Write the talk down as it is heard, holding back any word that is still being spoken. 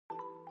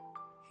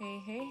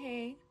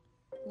Hey.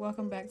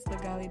 Welcome back to the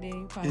Golly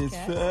Dating Podcast. It's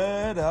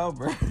Fat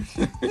Albert.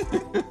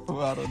 Well,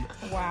 I don't know.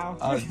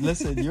 Wow.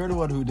 Listen, you're the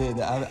one who did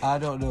it. I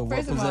don't know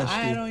First what of all, possessed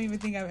I you. don't even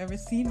think I've ever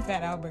seen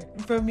Fat Albert.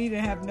 For me to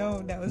have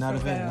known that was Not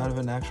from even, Fat not Albert.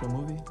 even an actual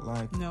movie.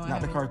 Like No, I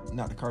not the haven't.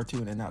 not the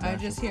cartoon, and not. The I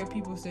actual. just hear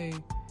people say,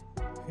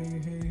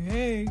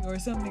 hey, or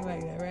something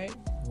like that, right?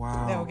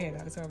 Wow. No, okay,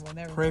 that was horrible.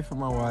 Never Pray for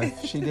my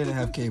wife. She didn't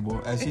have cable,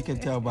 as you can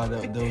tell by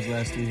those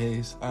last 3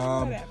 days.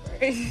 Whatever.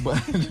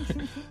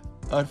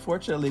 But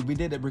unfortunately, we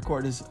didn't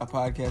record this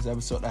podcast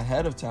episode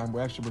ahead of time.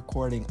 We're actually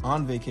recording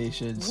on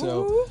vacation.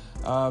 So,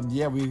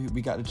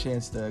 we got the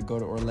chance to go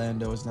to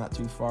Orlando. It's not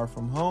too far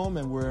from home,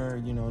 and we're,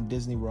 in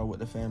Disney World with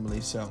the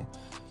family. So,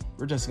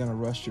 we're just going to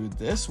rush through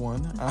this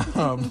one.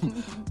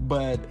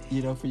 But,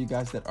 for you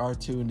guys that are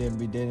tuned in,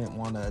 we didn't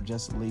want to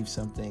just leave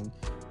something,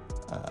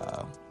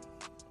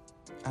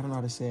 I don't know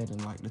how to say it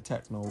in like the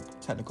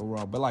technical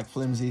world, but like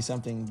flimsy,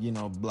 something,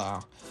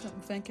 blah.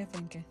 Thank you.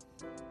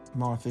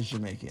 Martha is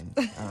Jamaican.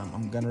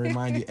 I'm going to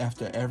remind you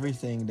after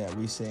everything that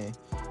we say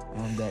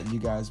that you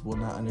guys will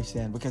not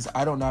understand, because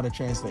I don't know how to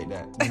translate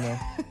that,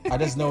 I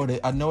just know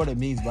I know what it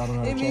means, but I don't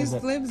know how to It means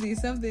translate. flimsy,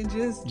 something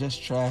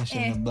just Trash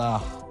and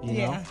blah,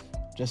 Yeah.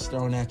 just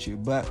thrown at you.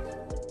 But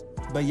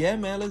yeah,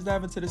 man, let's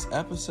dive into this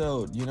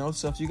episode,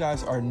 So if you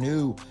guys are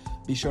new,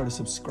 be sure to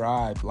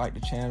subscribe, like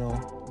the channel.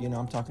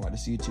 I'm talking about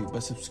this YouTube,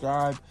 but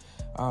subscribe,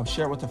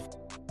 share it with a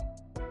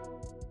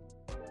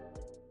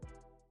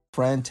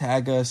friend,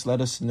 tag us,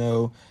 let us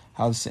know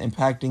how this is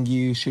impacting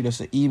you. Shoot us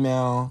an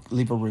email,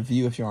 leave a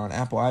review if you're on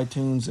Apple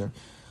iTunes or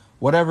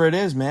whatever it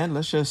is, man.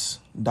 Let's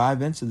just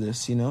dive into this,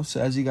 So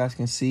as you guys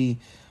can see,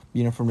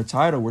 from the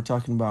title, we're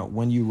talking about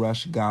when you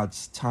rush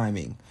God's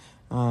timing.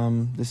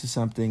 This is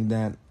something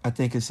that I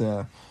think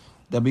that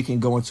we can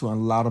go into in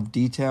a lot of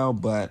detail,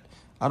 but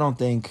I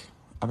think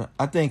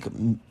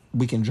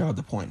we can drive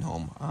the point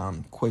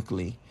home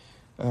quickly.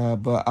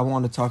 But I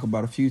want to talk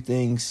about a few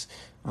things.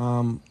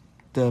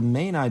 The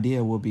main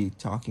idea we'll be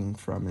talking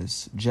from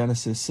is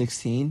Genesis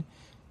 16.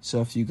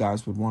 So if you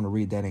guys would want to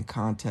read that in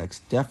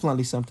context,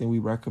 definitely something we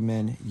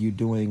recommend you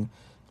doing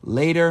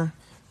later.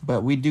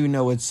 But we do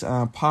know it's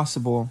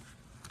possible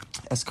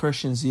as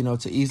Christians,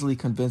 to easily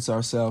convince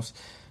ourselves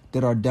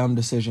that our dumb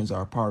decisions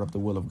are a part of the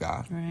will of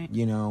God. Right.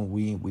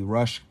 We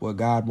rush what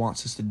God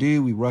wants us to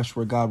do. We rush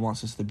where God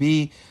wants us to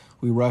be.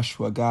 We rush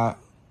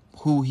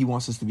who he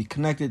wants us to be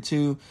connected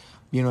to,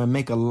 and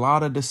make a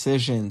lot of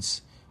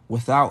decisions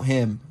without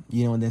him,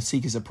 and then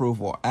seek his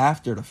approval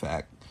after the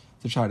fact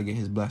to try to get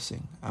his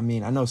blessing. I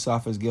mean, I know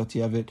Safa is guilty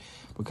of it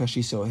because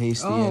she's so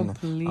hasty. Oh,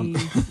 please.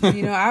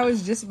 I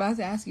was just about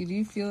to ask you, do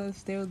you feel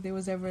if there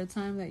was ever a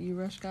time that you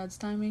rushed God's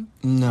timing?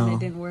 No. And it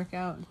didn't work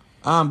out?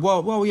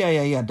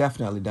 Yeah,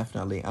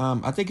 definitely.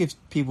 I think if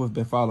people have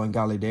been following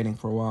Golly Dating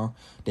for a while,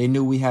 they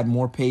knew we had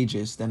more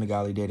pages than the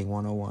Golly Dating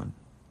 101.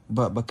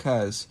 But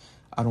because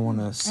I don't want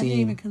to seem... I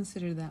didn't even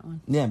consider that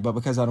one. Yeah, but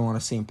because I don't want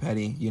to seem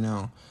petty,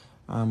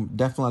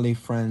 definitely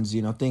friends,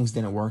 things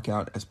didn't work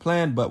out as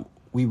planned, but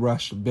we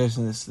rushed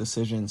business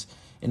decisions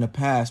in the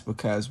past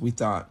because we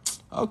thought,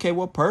 okay,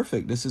 well,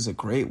 perfect. This is a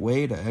great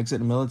way to exit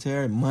the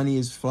military. Money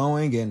is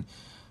flowing, and,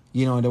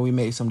 and then we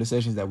made some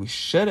decisions that we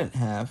shouldn't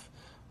have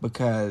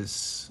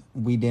because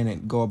we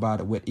didn't go about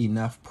it with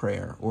enough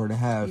prayer or to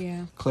have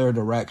clear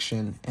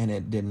direction, and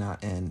it did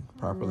not end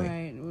properly.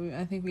 Right.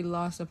 I think we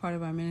lost a part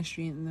of our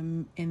ministry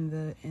in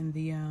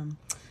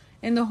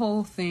the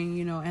whole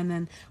thing, and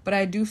then, but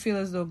I do feel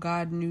as though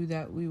God knew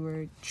that we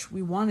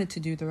wanted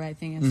to do the right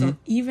thing. And so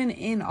even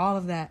in all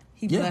of that,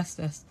 he blessed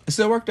us. It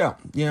still worked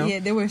out, Yeah,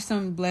 there were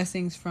some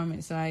blessings from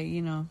it. So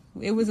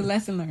it was a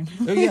lesson learned.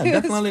 Yeah,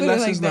 definitely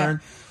lessons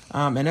learned.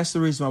 And that's the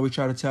reason why we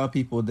try to tell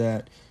people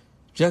that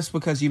just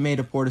because you made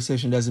a poor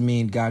decision doesn't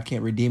mean God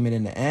can't redeem it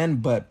in the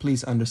end, but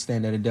please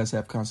understand that it does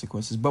have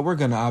consequences. But we're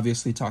going to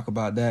obviously talk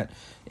about that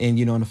in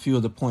a few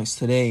of the points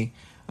today.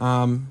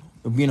 I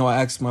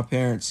asked my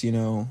parents,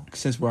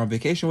 since we're on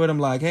vacation with them,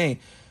 like,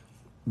 hey,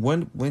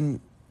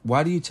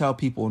 why do you tell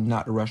people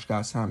not to rush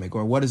God's timing?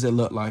 Or what does it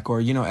look like? Or,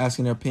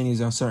 asking their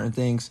opinions on certain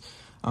things,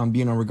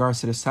 in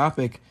regards to this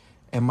topic.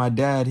 And my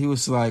dad, he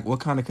was like, what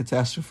kind of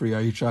catastrophe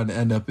are you trying to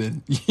end up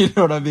in? You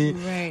know what I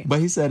mean? Right. But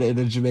he said it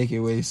in a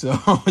Jamaican way, so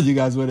you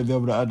guys wouldn't be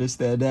able to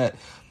understand that.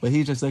 But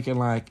he's just looking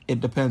like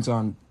it depends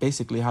on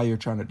basically how you're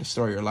trying to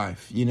destroy your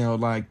life.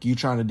 Like you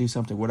trying to do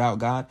something without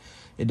God.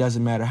 It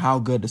doesn't matter how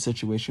good the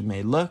situation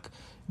may look.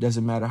 It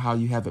doesn't matter how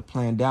you have it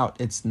planned out.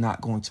 It's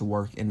not going to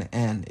work in the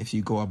end if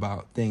you go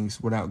about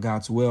things without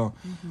God's will.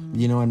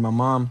 Mm-hmm. And my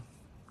mom,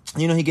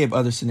 he gave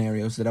other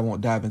scenarios that I won't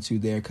dive into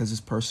there because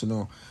it's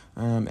personal.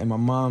 And my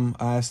mom,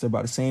 I asked her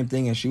about the same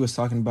thing, and she was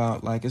talking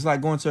about, like, it's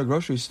like going to a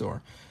grocery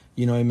store.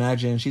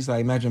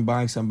 Imagine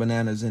buying some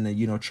bananas and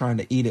then, trying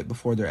to eat it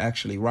before they're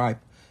actually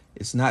ripe.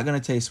 It's not going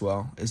to taste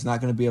well. It's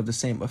not going to be of the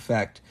same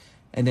effect.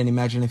 And then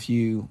imagine if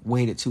you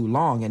waited too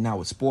long and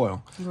now it's spoiled.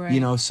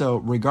 Right. So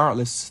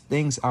regardless,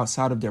 things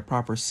outside of their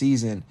proper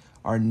season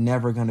are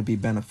never going to be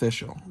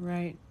beneficial.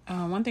 Right.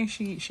 One thing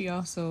she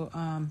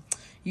also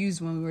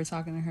used when we were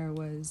talking to her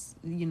was,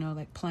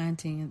 like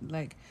planting,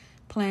 like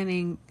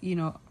planning,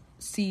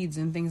 seeds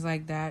and things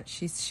like that,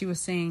 she was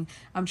saying,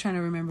 I'm trying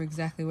to remember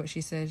exactly what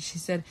she said. She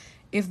said,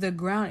 if the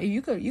ground,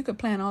 you could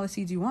plant all the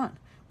seeds you want,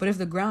 but if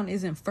the ground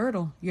isn't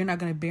fertile, you're not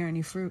going to bear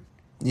any fruit.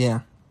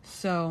 Yeah.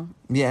 So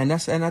yeah, and I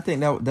think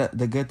that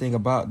the good thing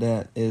about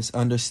that is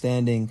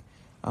understanding.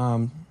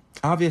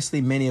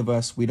 Obviously, many of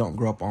us, we don't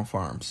grow up on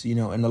farms,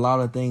 and a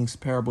lot of things,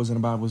 parables in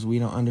the Bible, we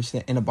don't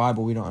understand. In the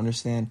Bible, we don't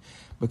understand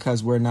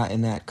because we're not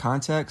in that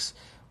context.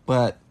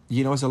 But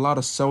there's a lot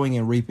of sowing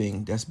and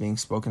reaping that's being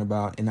spoken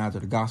about in either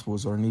the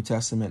Gospels or New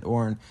Testament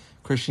or in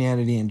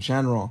Christianity in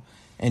general.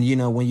 And,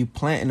 when you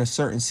plant in a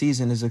certain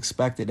season, it's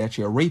expected that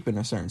you'll reap in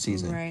a certain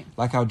season. Right.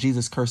 Like how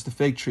Jesus cursed the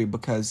fig tree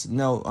because,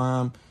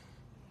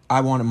 I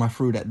wanted my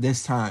fruit at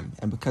this time.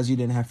 And because you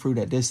didn't have fruit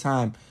at this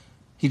time,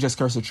 he just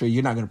cursed the tree.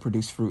 You're not going to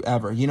produce fruit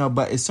ever.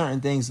 But it's certain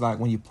things like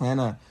when you plant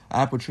an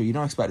apple tree, you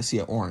don't expect to see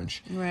an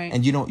orange. Right.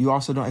 And you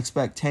also don't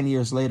expect 10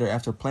 years later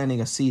after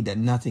planting a seed that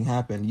nothing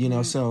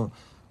happened. So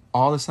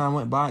all this time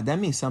went by. That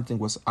means something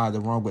was either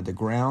wrong with the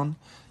ground,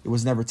 it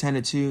was never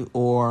tended to,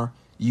 or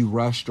you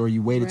rushed or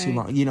you waited too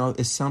long.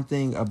 It's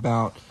something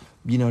about,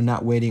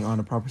 not waiting on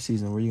the proper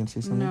season. Were you going to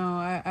say something?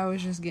 No, I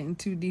was just getting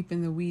too deep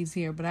in the weeds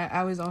here. But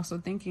I was also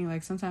thinking,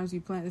 like, sometimes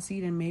you plant the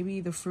seed and maybe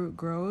the fruit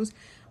grows,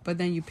 but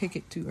then you pick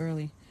it too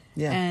early.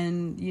 Yeah.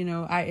 And,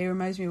 it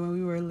reminds me of when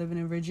we were living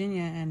in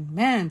Virginia. And,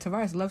 man,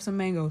 Tavares loves some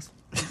mangoes.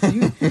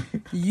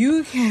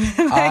 You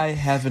can... I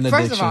have an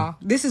addiction. First of all,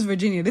 this is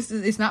Virginia.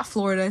 It's not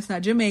Florida. It's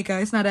not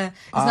Jamaica. It's not a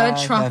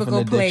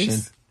tropical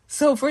place.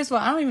 So, first of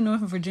all, I don't even know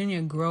if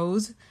Virginia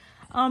grows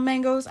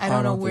mangoes. I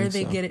don't know where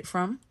they get it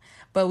from.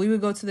 But we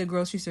would go to the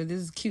grocery store.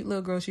 This is a cute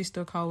little grocery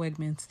store called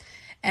Wegmans.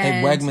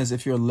 And hey, Wegmans,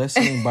 if you're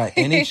listening by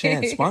any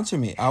chance, sponsor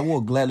me. I will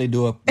gladly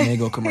do a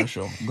mango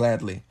commercial.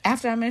 Gladly.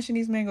 After I mention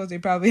these mangoes, they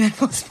probably not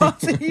going to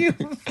sponsor you.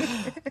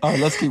 All right,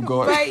 let's keep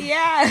going. But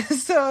yeah,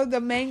 so the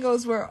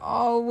mangoes were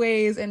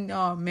always, and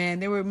oh man,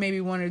 there were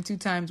maybe one or two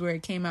times where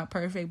it came out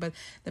perfect, but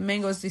the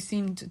mangoes, they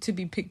seemed to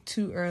be picked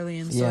too early,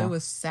 and so it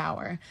was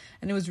sour,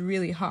 and it was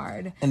really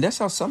hard. And that's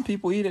how some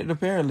people eat it,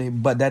 apparently,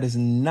 but that is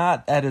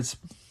not at its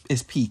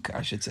peak,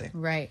 I should say.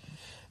 Right.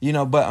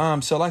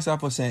 But so like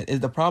Saf was saying,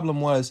 the problem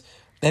was,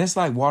 and it's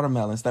like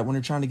watermelons, that when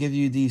they're trying to give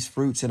you these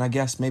fruits, and I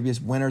guess maybe it's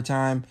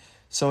wintertime,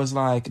 so it's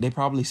like they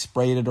probably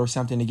sprayed it or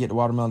something to get the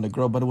watermelon to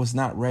grow, but it was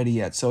not ready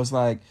yet. So it's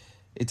like,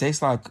 it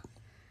tastes like,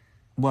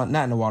 well,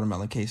 not in the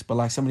watermelon case, but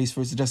like some of these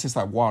fruits, it just tastes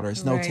like water.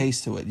 It's no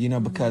taste to it,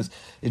 because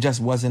it just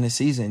wasn't a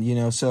season,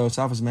 So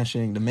Saf was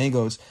mentioning the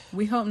mangoes.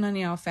 We hope none of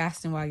y'all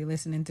fasting while you're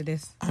listening to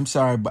this. I'm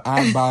sorry, but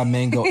I buy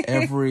mango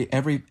every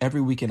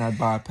weekend. I'd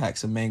buy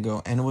packs of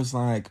mango, and it was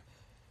like,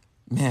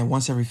 man,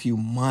 once every few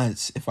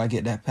months, if I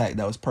get that pack,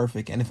 that was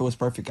perfect. And if it was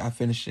perfect, I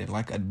finished it in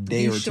like a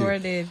day or two. You sure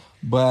did.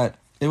 But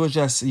it was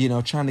just,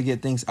 trying to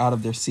get things out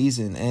of their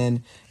season.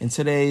 And in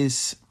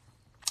today's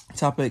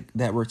topic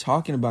that we're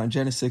talking about, in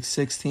Genesis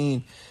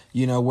 16,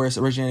 where it's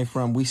originating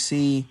from, we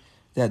see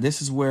that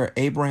this is where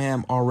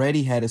Abraham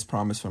already had his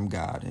promise from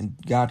God. And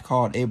God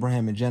called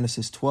Abraham in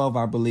Genesis 12,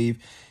 I believe.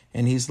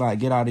 And he's like,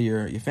 get out of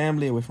your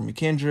family, away from your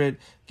kindred,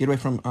 get away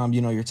from,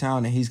 your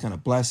town, and he's going to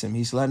bless him.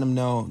 He's letting him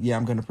know,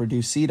 I'm going to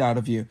produce seed out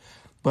of you.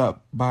 But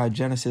by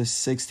Genesis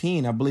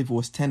 16, I believe it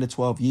was 10 to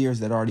 12 years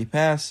that already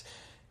passed.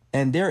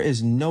 And there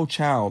is no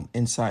child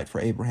in sight for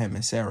Abraham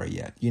and Sarah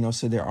yet,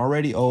 so they're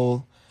already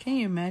old. Can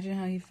you imagine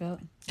how he felt?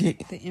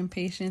 The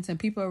impatience, and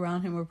people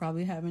around him were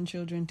probably having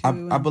children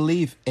too. I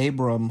believe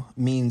Abram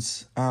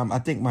means, I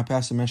think my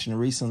pastor mentioned it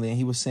recently, and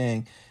he was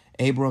saying,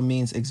 Abram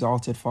means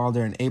exalted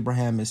father, and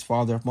Abraham is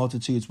father of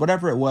multitudes.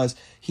 Whatever it was,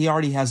 he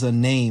already has a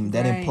name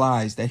that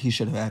implies that he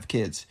should have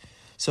kids.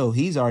 So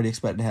he's already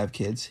expected to have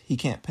kids. He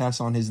can't pass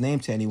on his name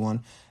to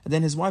anyone. And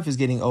then his wife is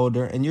getting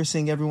older, and you're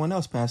seeing everyone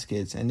else pass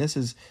kids. And this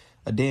is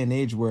a day and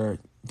age where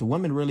the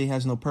woman really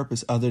has no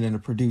purpose other than to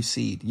produce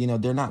seed.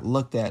 They're not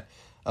looked at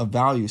of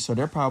value. So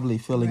they're probably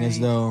feeling as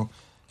though,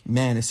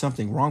 man, there's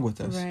something wrong with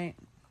us. Right.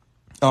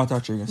 Oh, I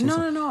thought you were going to say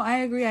something. No, I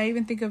agree. I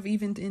even think of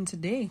even in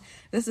today,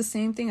 that's the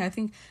same thing. I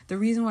think the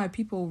reason why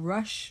people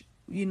rush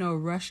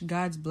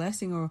God's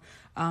blessing, or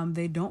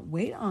they don't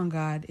wait on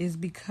God, is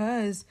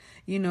because,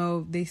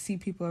 they see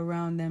people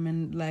around them,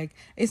 and like,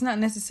 it's not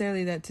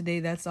necessarily that today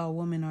that's all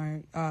women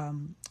are,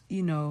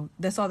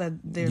 that's all that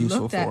they're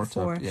useful looked at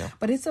for.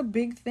 But it's a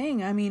big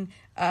thing. I mean,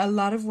 a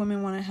lot of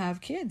women want to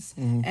have kids,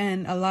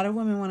 and a lot of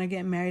women want to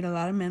get married. A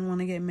lot of men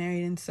want to get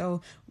married. And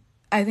so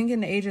I think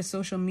in the age of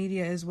social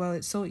media as well,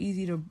 it's so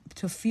easy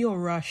to feel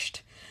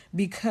rushed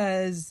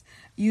because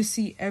you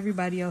see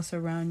everybody else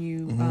around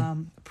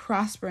you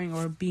prospering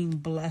or being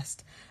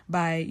blessed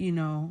by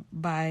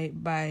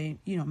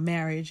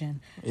marriage and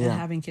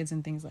having kids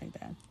and things like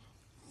that.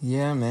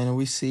 Yeah, man. And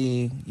we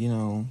see,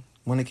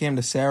 when it came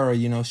to Sarah,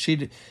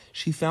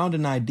 she found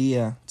an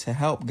idea to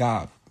help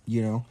God,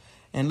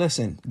 And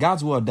listen,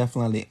 God's will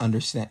definitely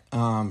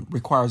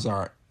requires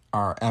our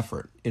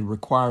effort. It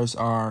requires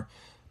our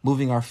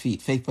moving our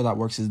feet. Faith without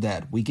works is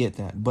dead. We get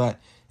that.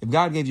 But if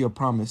God gave you a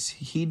promise,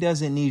 he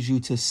doesn't need you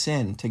to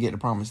sin to get the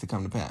promise to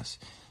come to pass.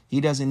 He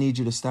doesn't need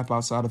you to step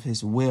outside of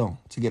his will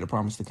to get a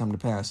promise to come to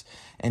pass.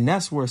 And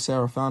that's where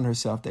Sarah found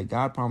herself, that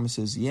God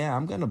promises, yeah,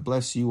 I'm going to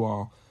bless you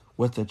all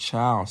with a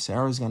child.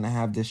 Sarah's going to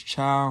have this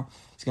child.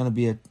 It's going to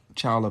be a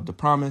child of the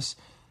promise.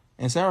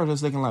 And Sarah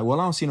was looking like, well,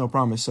 I don't see no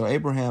promise. So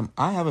Abraham,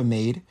 I have a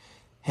maid,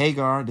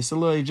 Hagar, this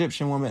little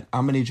Egyptian woman.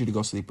 I'm going to need you to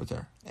go sleep with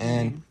her.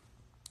 And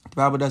the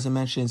Bible doesn't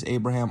mention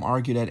Abraham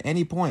argued at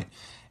any point.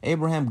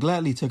 Abraham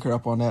gladly took her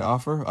up on that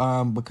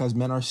offer because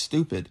men are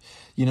stupid.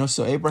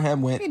 So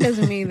Abraham went. He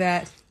doesn't mean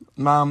that.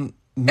 Men,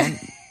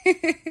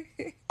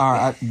 all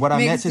right, what I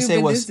meant to say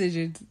was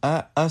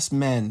us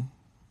men.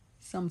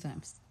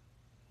 Sometimes.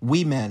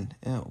 We men.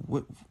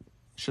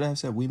 Should I have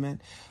said we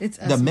men? It's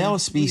us the male men.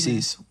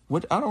 species.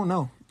 What I don't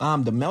know.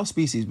 The male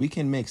species, we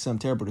can make some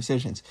terrible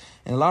decisions,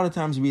 and a lot of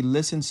times we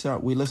listen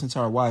to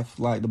our wife.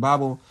 Like the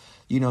Bible,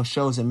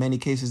 shows in many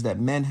cases that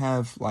men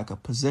have like a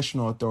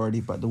positional authority,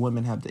 but the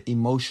women have the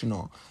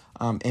emotional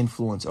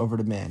influence over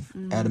the man.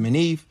 Mm-hmm. Adam and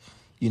Eve,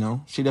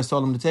 she just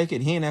told him to take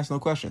it. He ain't asked no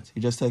questions.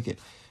 He just took it.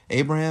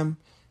 Abraham,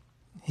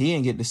 he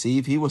didn't get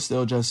deceived. He was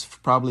still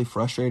just probably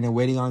frustrated and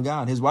waiting on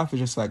God. His wife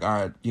was just like,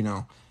 all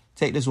right,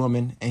 take this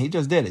woman. And he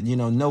just did it.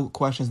 No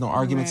questions, no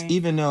arguments, right.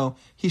 Even though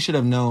he should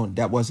have known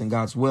that wasn't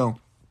God's will.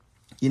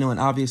 And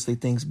obviously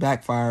things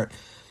backfired.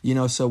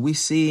 So we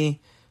see,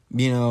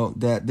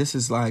 that this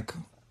is like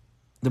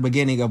the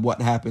beginning of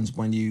what happens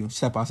when you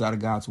step outside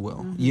of God's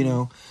will,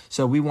 Mm-hmm.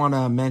 So we want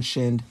to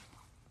mention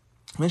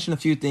a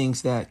few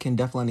things that can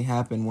definitely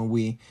happen when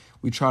we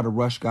try to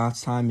rush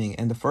God's timing.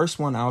 And the first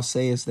one I'll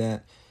say is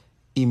that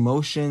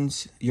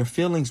emotions, your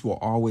feelings will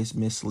always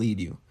mislead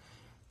you.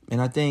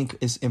 And I think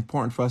it's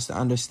important for us to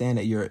understand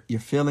that your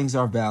feelings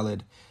are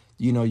valid.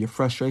 Your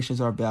frustrations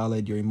are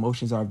valid. Your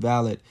emotions are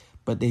valid,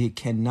 but they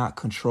cannot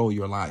control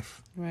your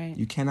life. Right.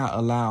 You cannot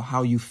allow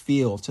how you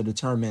feel to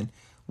determine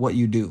what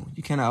you do.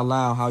 You cannot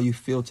allow how you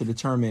feel to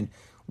determine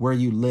where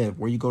you live,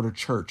 where you go to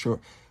church,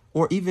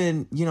 or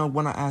even,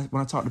 when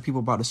I talk to people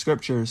about the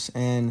scriptures,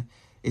 and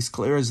it's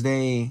clear as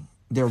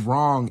they're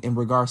wrong in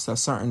regards to a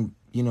certain,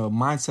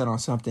 mindset on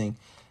something.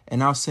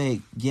 And I'll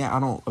say, yeah, I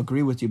don't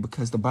agree with you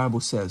because the Bible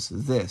says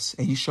this.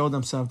 And you show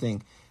them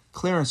something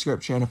clear in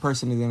scripture, and a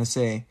person is going to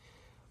say,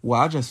 well,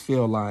 I just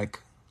feel like,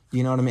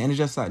 you know what I mean? And it's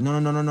just like,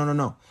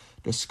 no.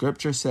 The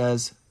scripture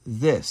says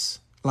this.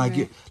 Like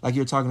right.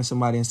 you're talking to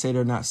somebody and say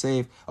they're not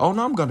saved. Oh,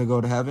 no, I'm going to go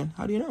to heaven.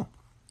 How do you know?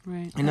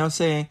 Right. And they'll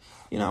say,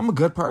 I'm a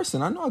good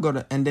person. I know I go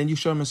to, and then you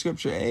show them in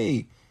scripture,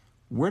 hey,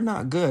 we're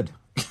not good.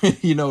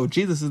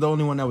 Jesus is the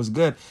only one that was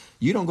good.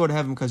 You don't go to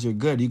heaven because you're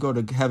good. You go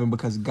to heaven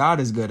because God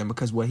is good and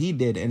because what he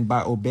did and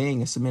by obeying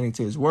and submitting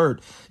to his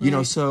word.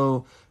 Right.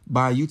 So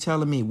by you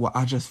telling me, well,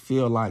 I just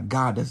feel like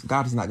God is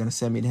not going to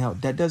send me to hell.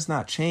 That does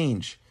not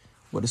change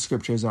what the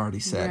scripture has already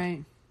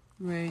said.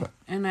 Right.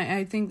 And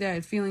I think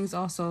that feelings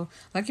also,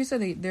 like you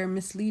said, they're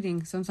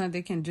misleading. Sometimes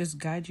they can just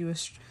guide you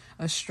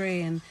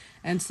astray.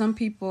 And some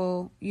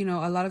people,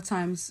 a lot of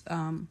times,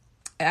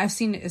 I've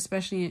seen it,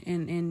 especially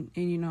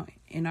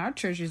in our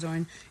churches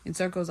or in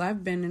circles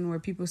I've been in, where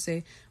people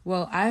say,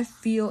 well, I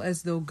feel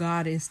as though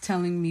God is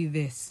telling me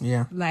this.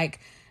 Yeah.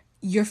 Like,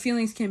 your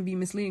feelings can be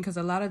misleading because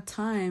a lot of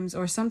times,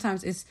 or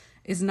sometimes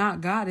it's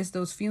not God, it's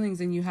those feelings,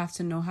 and you have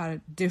to know how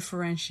to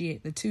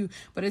differentiate the two.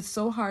 But it's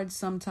so hard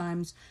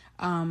sometimes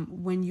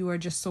when you are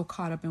just so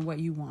caught up in what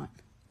you want.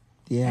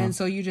 Yeah. And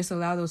so you just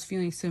allow those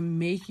feelings to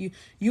make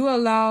you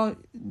allow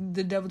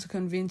the devil to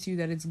convince you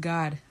that it's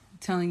God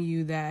telling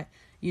you that,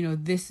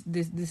 this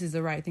is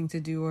the right thing to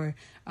do, or,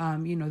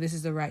 this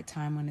is the right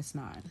time, when it's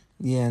not.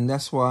 Yeah. And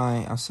that's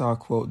why I saw a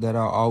quote that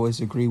I'll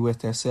always agree with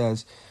that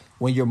says,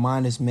 when your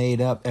mind is made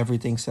up,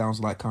 everything sounds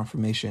like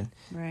confirmation.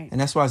 Right.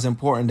 And that's why it's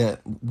important that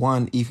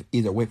one,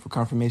 either wait for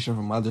confirmation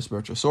from other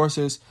spiritual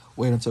sources,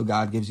 wait until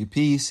God gives you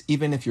peace.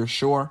 Even if you're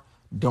sure,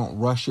 don't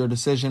rush your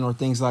decision or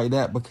things like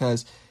that,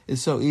 because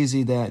it's so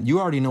easy that you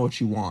already know what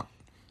you want.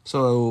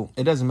 So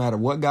it doesn't matter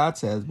what God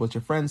says, what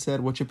your friend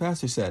said, what your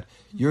pastor said.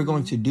 You're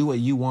going to do what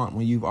you want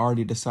when you've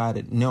already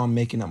decided, no, I'm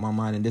making up my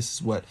mind and this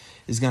is what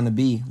it's going to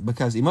be.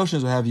 Because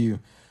emotions will have you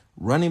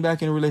running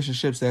back in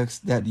relationships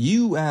that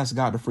you ask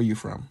God to free you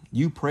from.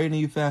 You prayed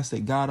and you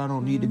fasted, God, I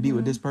don't need to be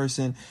with this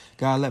person.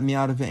 God, let me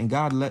out of it. And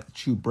God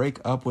let you break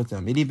up with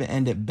them. It even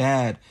ended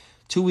bad.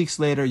 2 weeks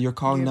later, you're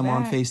calling them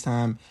on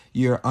FaceTime.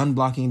 You're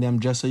unblocking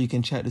them just so you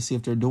can check to see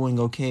if they're doing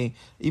okay.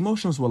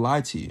 Emotions will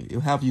lie to you.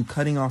 It'll have you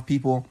cutting off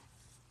people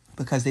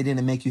because they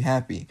didn't make you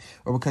happy,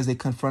 or because they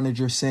confronted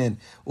your sin,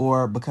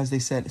 or because they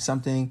said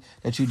something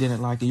that you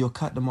didn't like, and you'll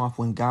cut them off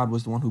when God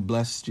was the one who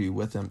blessed you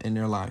with them in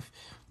their life.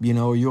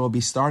 You'll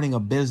be starting a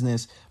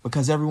business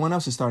because everyone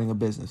else is starting a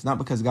business, not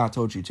because God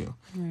told you to.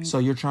 Right. So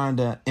you're trying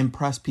to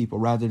impress people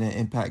rather than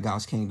impact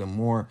God's kingdom.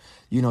 Or,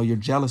 you're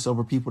jealous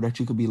over people that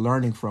you could be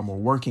learning from or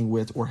working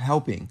with or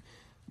helping,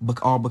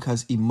 all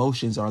because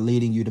emotions are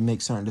leading you to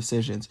make certain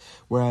decisions.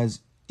 Whereas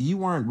you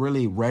weren't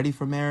really ready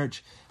for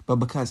marriage, but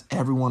because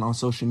everyone on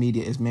social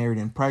media is married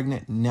and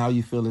pregnant, now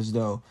you feel as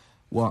though,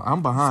 well,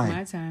 I'm behind.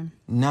 It's my time.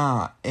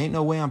 Nah, ain't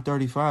no way I'm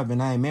 35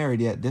 and I ain't married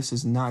yet. This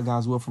is not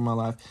God's will for my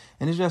life.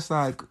 And it's just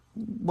like,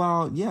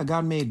 well, yeah,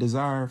 God made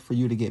desire for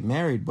you to get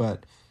married,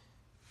 but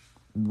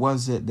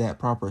Was it that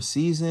proper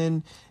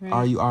season? Right.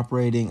 Are you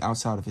operating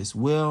outside of his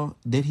will?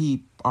 Did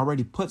he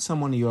already put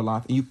someone in your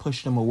life and you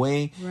pushed them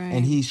away, Right.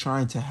 and he's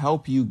trying to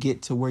help you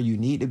get to where you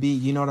need to be?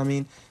 You know what I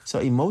mean? So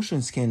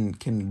emotions can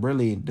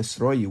really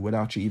destroy you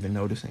without you even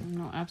noticing.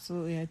 No,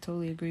 absolutely. I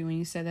totally agree. When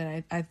you said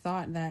that, I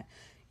thought that,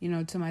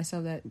 to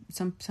myself, that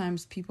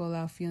sometimes people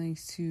allow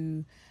feelings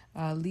to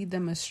lead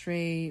them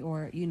astray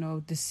or,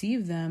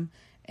 deceive them,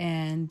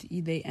 and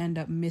they end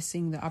up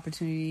missing the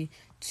opportunity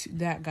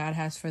that God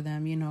has for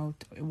them,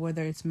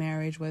 whether it's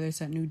marriage, whether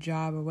it's a new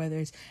job,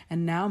 or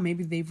and now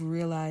maybe they've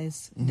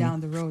realized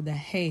down the road that,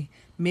 hey,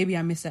 maybe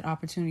I missed that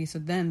opportunity. So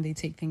then they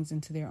take things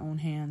into their own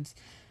hands.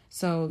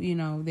 So,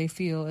 they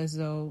feel as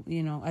though,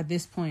 at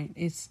this point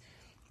it's,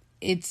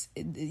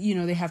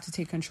 they have to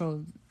take control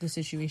of the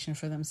situation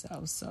for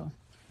themselves. So.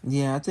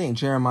 Yeah, I think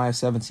Jeremiah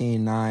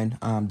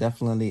 17:9,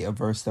 definitely a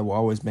verse that will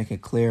always make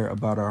it clear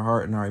about our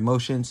heart and our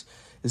emotions.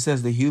 It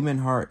says, the human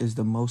heart is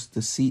the most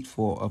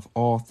deceitful of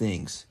all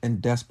things and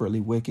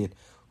desperately wicked.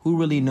 Who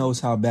really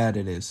knows how bad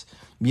it is?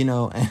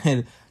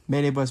 And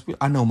many of us,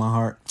 I know my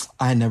heart.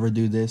 I never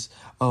do this.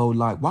 Oh,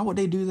 like, why would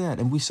they do that?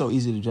 And we're so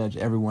easy to judge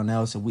everyone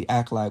else, and we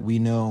act like we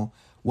know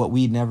what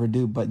we never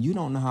do. But you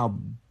don't know how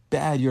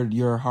bad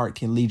your heart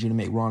can lead you to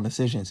make wrong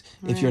decisions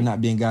if you're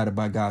not being guided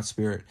by God's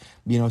Spirit.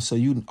 So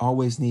you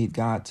always need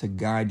God to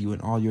guide you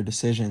in all your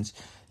decisions.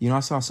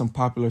 I saw some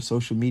popular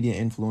social media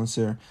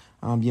influencer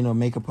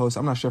make a post.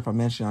 I'm not sure if I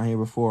mentioned it on here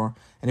before,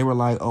 and they were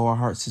like, oh, our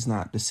hearts is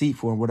not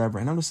deceitful or whatever.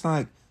 And I'm just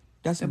like,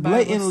 that's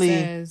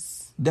blatantly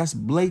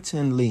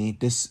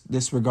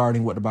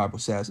disregarding what the Bible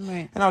says.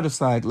 Right. And I'm just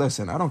like,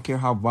 listen, I don't care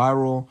how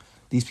viral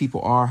these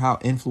people are, how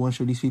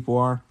influential these people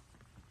are.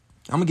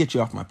 I'm gonna get you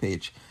off my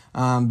page.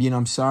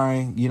 I'm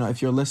sorry,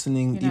 if you're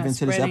listening even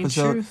to this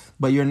episode, truth.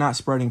 But you're not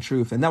spreading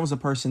truth. And that was a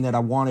person that I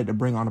wanted to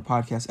bring on the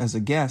podcast as a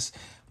guest,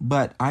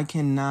 but I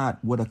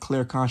cannot, with a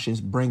clear conscience,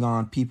 bring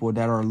on people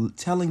that are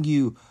telling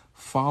you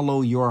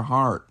follow your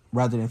heart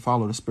rather than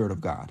follow the Spirit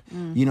of God.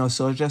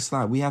 So it's just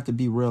like we have to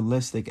be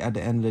realistic at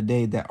the end of the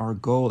day, that our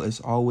goal is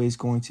always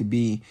going to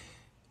be,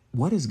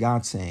 what is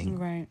God saying?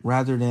 Right.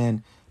 Rather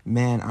than,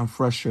 man, I'm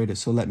frustrated,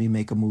 so let me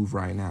make a move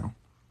right now.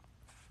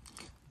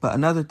 But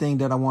another thing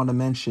that I want to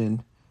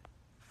mention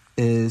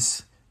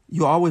is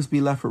you'll always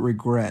be left with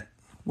regret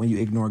when you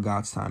ignore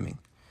God's timing.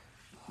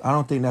 I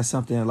don't think that's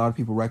something that a lot of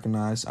people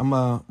recognize. I'm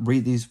going to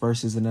read these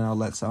verses and then I'll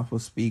let Southwell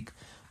speak.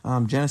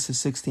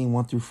 Genesis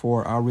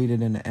 16:1-4, I'll read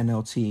it in the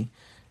NLT.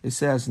 It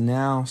says,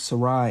 now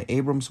Sarai,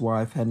 Abram's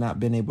wife, had not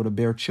been able to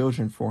bear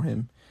children for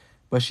him,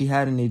 but she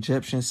had an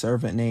Egyptian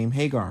servant named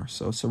Hagar.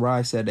 So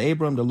Sarai said to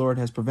Abram, the Lord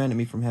has prevented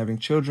me from having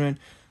children.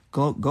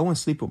 Go and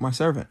sleep with my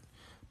servant.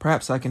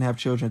 Perhaps I can have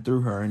children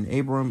through her. And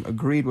Abram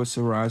agreed with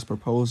Sarai's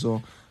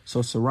proposal.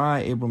 So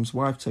Sarai, Abram's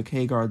wife, took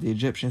Hagar, the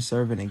Egyptian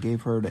servant, and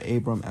gave her to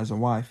Abram as a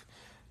wife.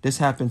 This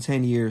happened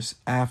 10 years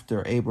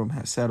after Abram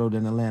had settled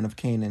in the land of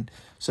Canaan.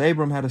 So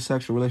Abram had a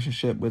sexual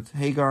relationship with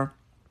Hagar,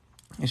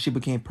 and she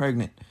became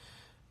pregnant.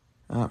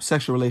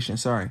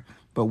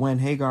 But when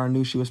Hagar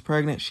knew she was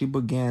pregnant, she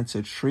began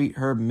to treat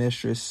her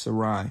mistress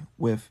Sarai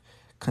with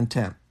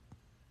contempt.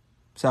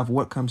 Saf,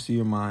 what comes to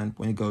your mind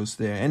when it goes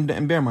there? And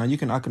bear in mind,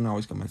 I can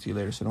always come back to you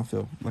later, so don't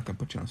feel like I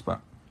put you on the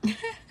spot.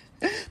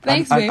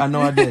 Thanks, babe. I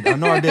know I did.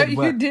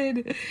 But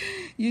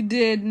You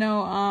did.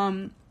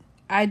 No,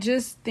 I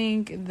just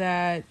think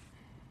that,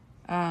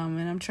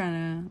 and I'm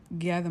trying to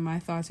gather my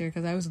thoughts here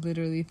because I was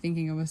literally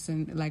thinking of a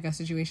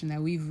situation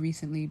that we've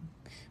recently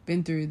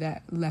been through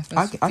that left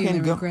us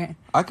feeling regret.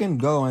 I can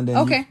go and then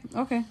okay,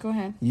 go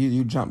ahead.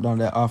 You jumped on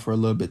that offer a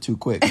little bit too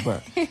quick,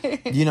 but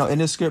in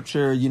the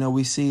scripture,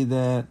 we see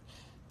that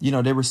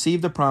they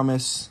received the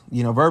promise,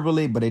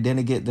 verbally, but they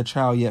didn't get the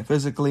child yet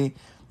physically.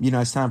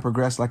 As time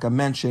progressed, like I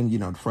mentioned,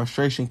 the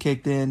frustration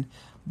kicked in.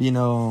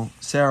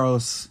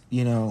 Sarah's,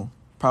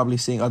 probably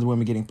seeing other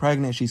women getting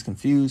pregnant. She's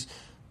confused.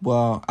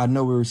 Well, I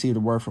know we received a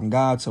word from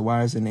God, so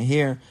why isn't it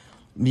here?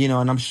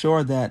 And I'm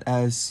sure that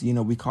as,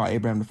 we call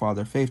Abraham the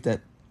father of faith, that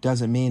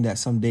doesn't mean that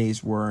some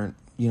days weren't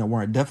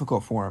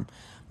difficult for him.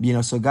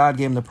 So God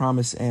gave him the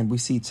promise, and we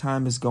see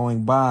time is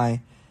going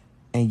by,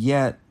 and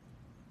yet,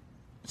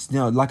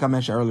 like I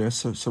mentioned earlier,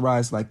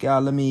 Sarai's like,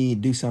 let me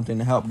do something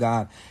to help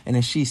God. And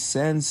then she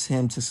sends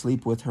him to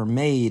sleep with her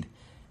maid.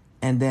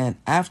 And then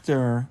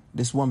after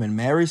this woman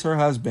marries her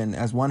husband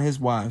as one of his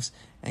wives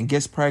and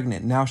gets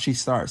pregnant, now she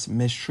starts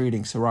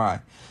mistreating Sarai.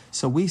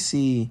 So we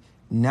see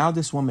now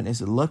this woman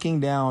is looking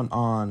down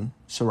on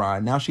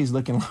Sarai. Now she's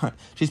looking like,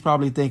 she's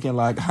probably thinking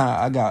like,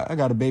 I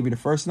got a baby the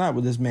first night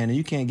with this man and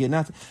you can't get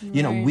nothing.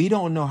 Right. We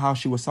don't know how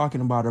she was talking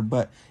about her,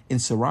 but in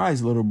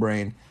Sarai's little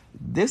brain,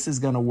 this is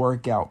going to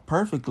work out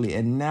perfectly.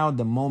 And now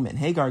the moment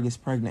Hagar gets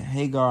pregnant,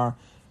 Hagar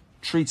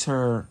treats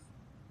her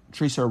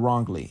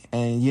wrongly.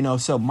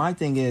 And, so my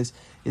thing is,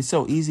 it's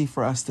so easy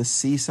for us to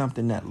see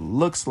something that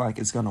looks like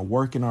it's going to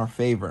work in our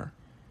favor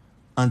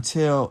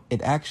until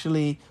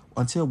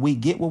we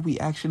get what we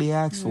actually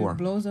asked for. It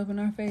blows up in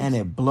our face. And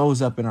it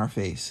blows up in our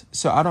face.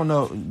 So I don't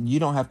know. You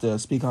don't have to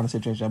speak on a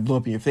situation that blew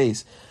up in your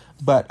face.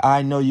 But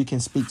I know you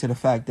can speak to the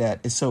fact that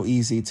it's so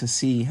easy to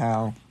see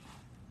how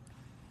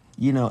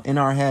in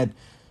our head,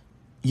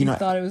 you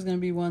thought it was going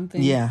to be one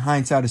thing. Yeah,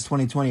 hindsight is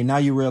 20/20. Now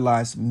you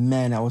realize,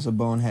 man, that was a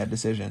bonehead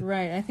decision.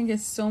 Right. I think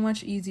it's so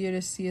much easier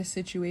to see a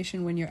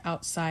situation when you're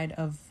outside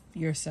of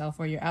yourself,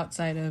 or you're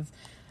outside of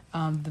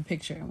the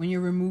picture. When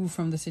you're removed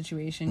from the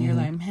situation, you're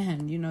like,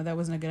 man, that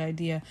wasn't a good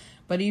idea.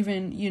 But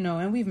even,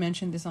 and we've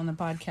mentioned this on the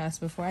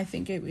podcast before, I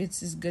think it's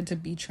just good to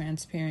be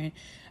transparent.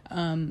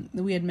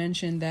 We had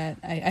mentioned that,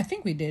 I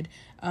think we did,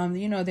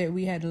 that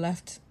we had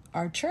left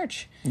our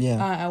church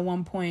at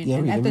one point.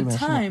 And at the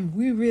time,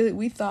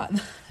 we thought,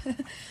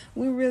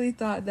 we really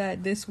thought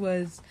that this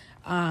was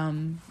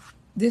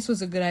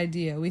a good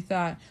idea. We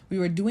thought we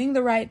were doing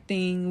the right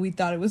thing. We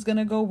thought it was going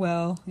to go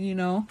well,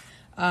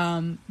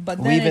 but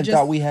then we even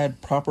thought we had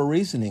proper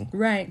reasoning,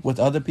 right? With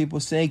other people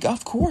saying,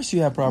 "Of course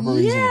you have proper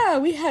reasoning." Yeah,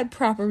 we had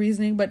proper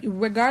reasoning, but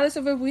regardless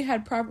of if we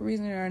had proper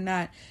reasoning or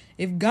not,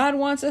 if God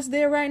wants us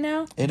there right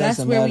now, that's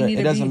where we need to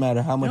be. It doesn't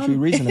matter how much we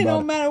reason about it. It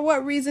don't matter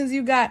what reasons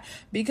you got,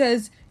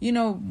 because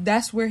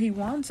that's where He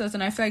wants us.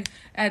 And I feel like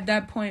at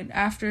that point,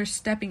 after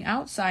stepping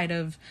outside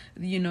of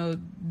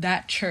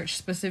that church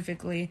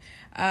specifically,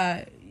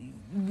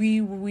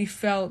 we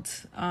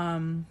felt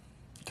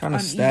kind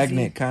of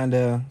stagnant, kind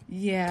of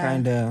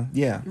regret,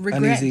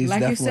 uneasy is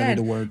like definitely you said,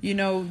 the word.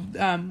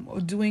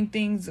 Doing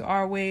things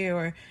our way,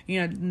 or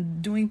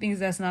doing things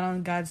that's not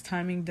on God's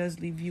timing, does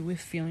leave you with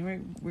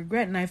feeling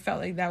regret. And I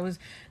felt like that was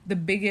the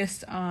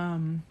biggest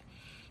I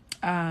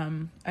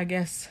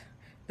guess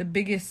the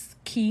biggest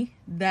key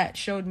that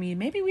showed me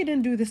maybe we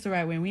didn't do this the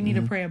right way. We need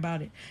to pray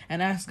about it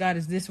and ask God,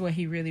 is this what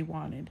He really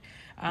wanted?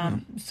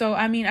 So,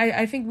 I mean,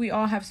 I think we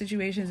all have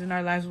situations in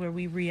our lives where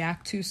we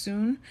react too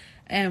soon,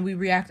 and we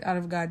react out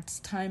of God's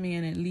timing,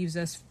 and it leaves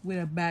us with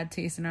a bad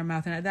taste in our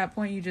mouth. And at that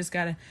point, you just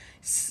got to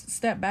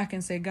step back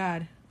and say,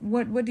 God,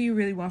 what do you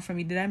really want from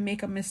me? Did I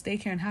make a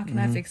mistake here, and how can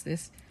I fix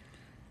this?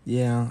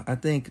 Yeah, I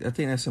think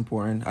that's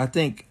important. I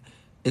think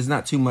it's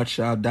not too much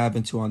I'll dive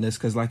into on this,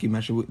 because like you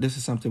mentioned, this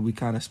is something we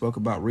kind of spoke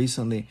about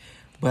recently,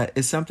 but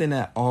it's something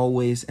that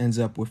always ends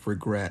up with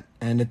regret.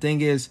 And the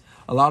thing is,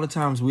 a lot of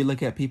times we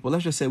look at people,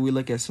 let's just say we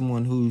look at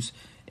someone who's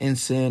in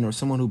sin, or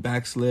someone who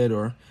backslid,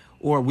 or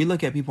we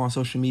look at people on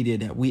social media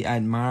that we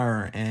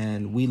admire,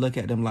 and we look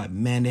at them like,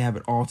 man, they have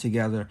it all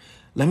together.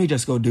 Let me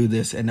just go do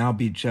this and I'll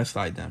be just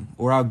like them,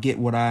 or I'll get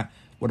what I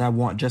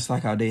want just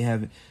like how they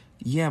have it.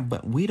 Yeah,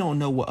 but we don't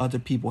know what other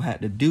people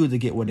had to do to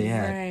get what they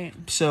had. Right.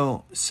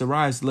 So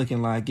Sarai's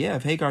looking like, yeah,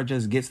 if Hagar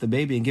just gets the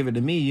baby and give it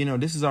to me,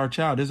 this is our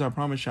child. This is our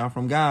promised child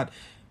from God.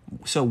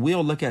 So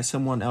we'll look at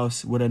someone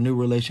else with a new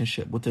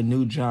relationship, with a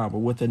new job,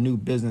 or with a new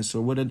business,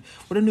 or with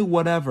a new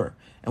whatever,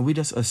 and we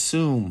just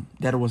assume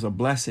that it was a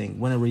blessing,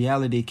 when in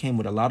reality it came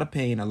with a lot of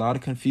pain, a lot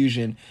of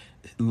confusion,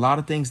 a lot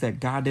of things that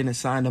God didn't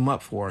sign them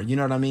up for. You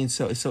know what I mean?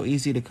 So it's so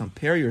easy to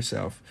compare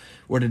yourself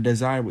or to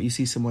desire what you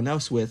see someone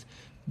else with,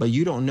 but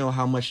you don't know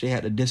how much they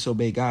had to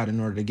disobey God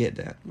in order to get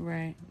that.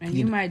 Right. And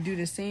you might do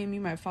the same.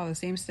 You might follow the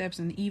same steps.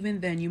 And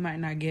even then, you might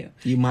not get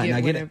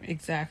it.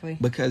 Exactly.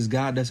 Because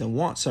God doesn't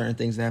want certain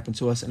things to happen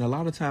to us. And a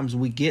lot of times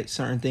we get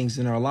certain things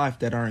in our life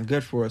that aren't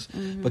good for us,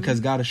 because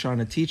God is trying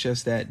to teach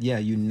us that, yeah,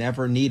 you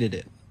never needed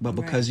it. But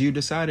because you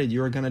decided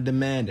you were going to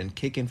demand and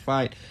kick and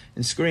fight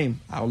and scream,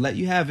 I'll let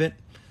you have it.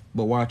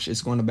 But watch,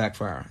 it's going to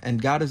backfire.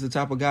 And God is the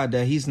type of God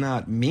that He's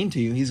not mean to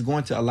you. He's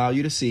going to allow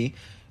you to see,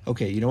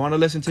 okay, you don't want to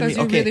listen to me.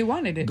 Because you really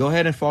wanted it. Go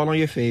ahead and fall on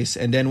your face,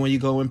 and then when you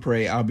go and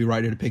pray, I'll be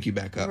right here to pick you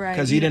back up.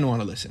 Because you didn't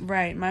want to listen.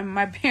 Right.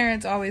 My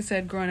parents always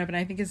said growing up, and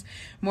I think it's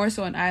more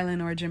so an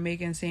island or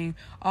Jamaican saying,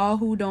 all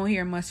who don't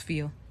hear must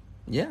feel.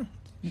 Yeah.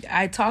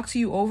 I talk to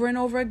you over and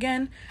over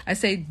again. I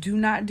say, do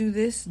not do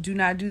this. Do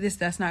not do this.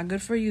 That's not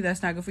good for you.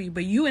 That's not good for you.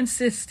 But you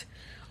insist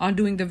on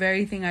doing the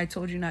very thing I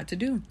told you not to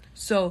do.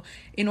 So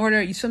in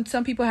order,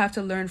 some people have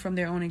to learn from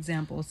their own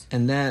examples.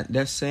 And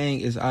that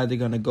saying is either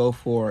going to go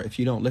for, if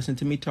you don't listen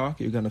to me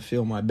talk, you're going to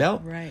feel my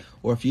belt. Right.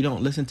 Or if you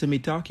don't listen to me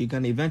talk, you're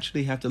going to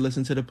eventually have to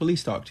listen to the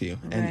police talk to you.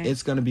 And right.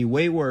 It's going to be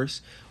way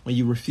worse when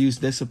you refuse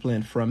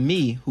discipline from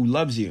me, who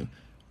loves you,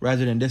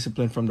 rather than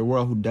discipline from the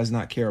world, who does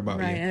not care about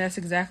you. Right. And that's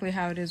exactly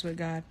how it is with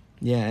God.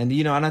 Yeah. And,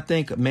 and I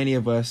think many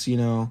of us,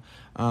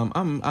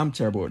 I'm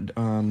terrible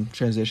at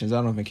transitions.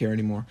 I don't even care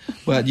anymore.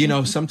 But,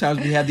 sometimes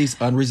we have these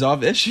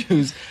unresolved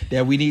issues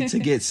that we need to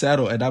get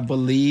settled. And I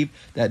believe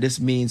that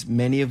this means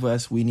many of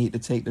us, we need to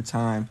take the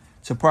time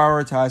to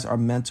prioritize our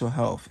mental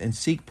health and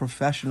seek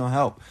professional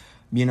help,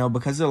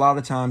 because a lot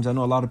of times I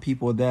know a lot of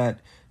people that,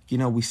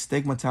 we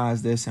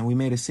stigmatize this and we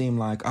made it seem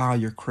like,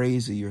 you're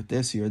crazy, you're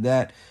this, you're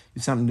that.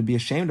 It's something to be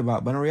ashamed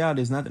about. But in reality,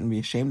 there's nothing to be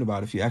ashamed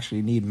about if you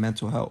actually need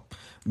mental help,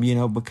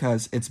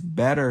 because it's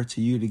better to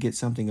you to get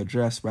something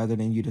addressed rather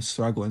than you to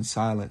struggle in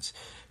silence.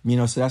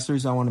 So that's the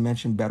reason I want to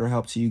mention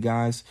BetterHelp to you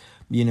guys,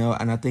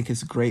 and I think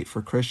it's great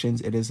for Christians.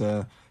 It is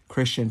a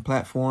Christian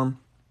platform.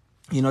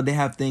 They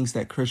have things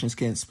that Christians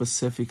can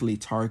specifically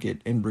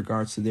target in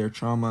regards to their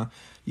trauma,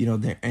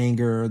 their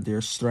anger,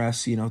 their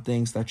stress,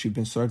 things that you've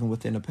been struggling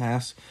with in the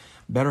past.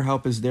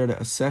 BetterHelp is there to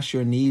assess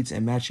your needs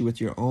and match you with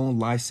your own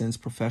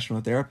licensed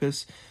professional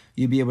therapist.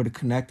 You'll be able to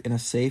connect in a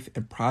safe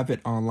and private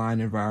online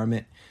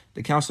environment.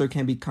 The counselor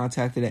can be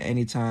contacted at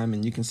any time,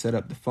 and you can set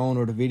up the phone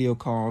or the video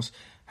calls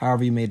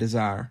however you may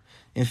desire.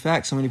 In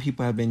fact, so many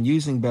people have been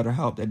using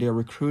BetterHelp that they're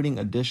recruiting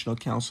additional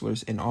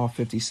counselors in all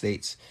 50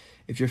 states.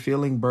 If you're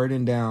feeling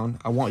burdened down,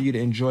 I want you to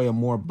enjoy a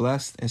more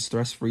blessed and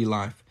stress-free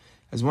life.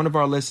 As one of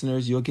our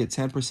listeners, you'll get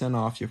 10%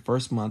 off your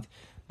first month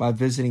by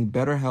visiting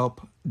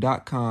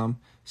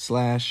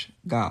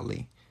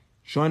betterhelp.com/godly.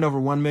 Join over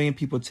 1 million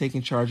people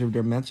taking charge of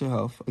their mental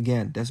health.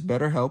 Again, that's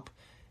BetterHelp,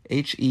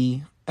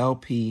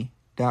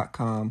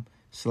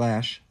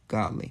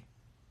 HELP.com/godly.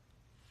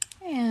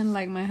 And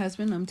like my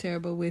husband, I'm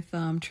terrible with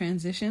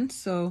transitions.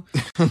 So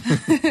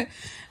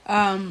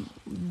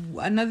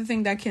another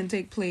thing that can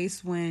take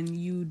place when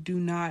you do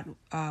not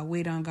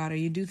wait on God, or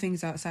you do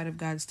things outside of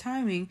God's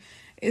timing,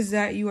 is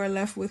that you are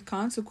left with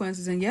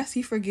consequences. And yes,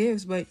 he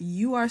forgives, but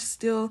you are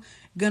still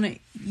gonna,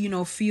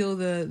 feel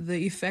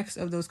the effects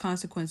of those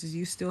consequences.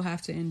 You still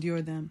have to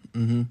endure them.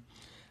 Mm-hmm.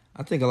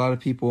 I think a lot of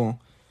people,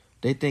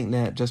 they think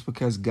that just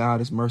because God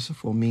is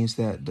merciful means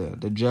that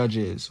the judge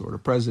is, or the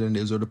president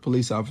is, or the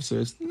police officer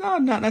is. No,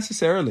 not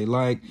necessarily.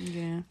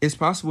 It's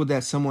possible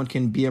that someone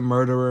can be a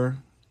murderer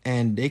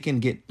and they can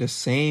get the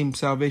same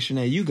salvation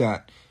that you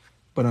got.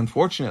 But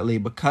unfortunately,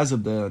 because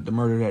of the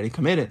murder that they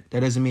committed, that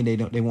doesn't mean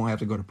they won't have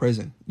to go to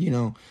prison.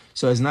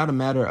 So it's not a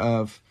matter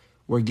of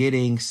we're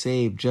getting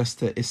saved just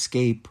to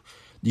escape,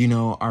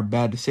 our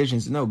bad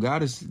decisions. No,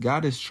 God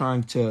is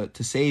trying to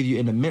save you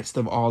in the midst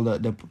of all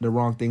the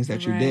wrong things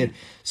that you did.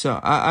 So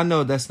I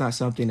know that's not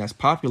something that's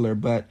popular,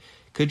 but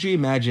could you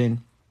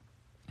imagine?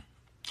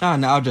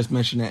 No, I'll just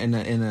mention that in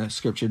a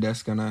scripture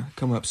that's gonna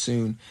come up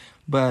soon.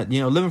 But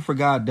living for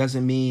God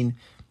doesn't mean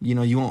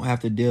you won't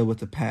have to deal with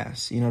the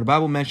past. The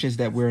Bible mentions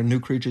that we're new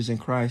creatures in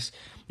Christ.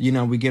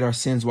 We get our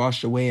sins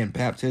washed away in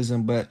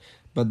baptism, but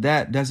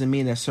that doesn't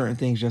mean that certain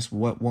things just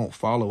won't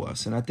follow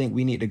us. And I think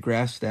we need to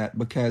grasp that,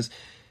 because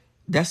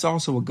that's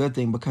also a good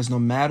thing, because no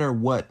matter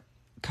what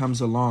comes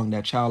along,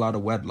 that child out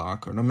of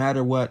wedlock, or no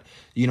matter what,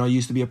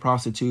 used to be a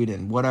prostitute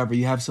and whatever,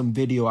 you have some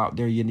video out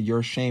there you're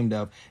ashamed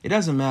of. It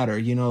doesn't matter.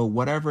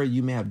 Whatever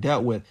you may have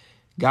dealt with,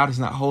 God is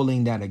not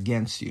holding that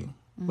against you.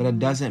 Mm-hmm. But it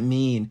doesn't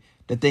mean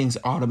that things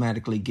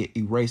automatically get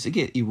erased. It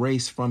get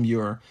erased from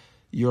your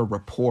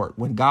report.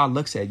 When God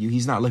looks at you,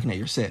 he's not looking at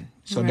your sin.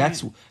 So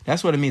that's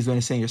what it means when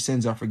it's saying your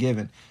sins are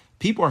forgiven.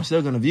 People are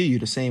still going to view you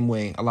the same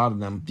way a lot of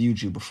them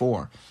viewed you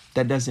before.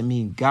 That doesn't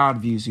mean God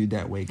views you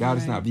that way. God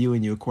is not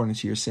viewing you according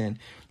to your sin.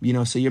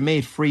 So you're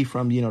made free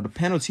from, the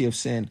penalty of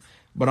sin.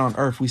 But on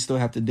earth, we still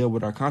have to deal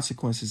with our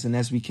consequences. And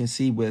as we can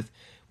see with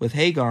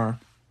Hagar,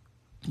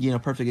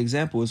 perfect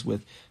example is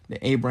with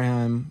the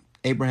Abraham,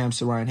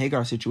 Sarai, and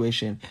Hagar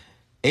situation.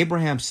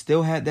 Abraham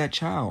still had that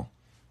child.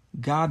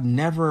 God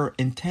never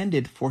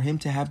intended for him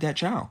to have that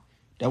child.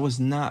 That was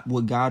not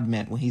what God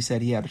meant when he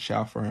said he had a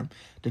child for him.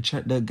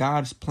 The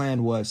God's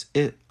plan was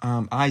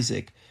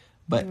Isaac,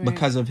 but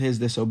because of his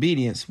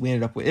disobedience, we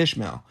ended up with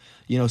Ishmael.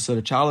 So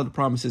the child of the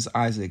promise is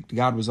Isaac.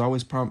 God was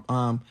always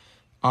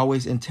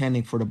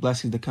intending for the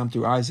blessings to come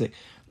through Isaac.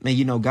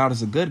 And God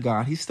is a good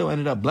God. He still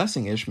ended up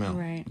blessing Ishmael.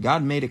 Right.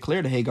 God made it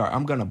clear to Hagar,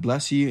 I'm going to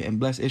bless you and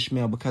bless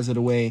Ishmael because of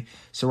the way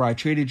Sarai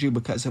treated you,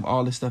 because of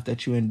all the stuff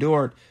that you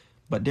endured.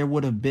 But there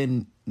would have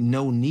been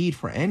no need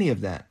for any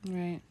of that.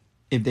 Right.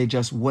 If they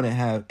just wouldn't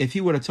have, if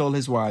he would have told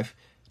his wife,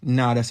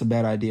 nah, that's a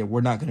bad idea,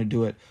 we're not going to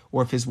do it.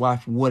 Or if his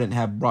wife wouldn't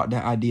have brought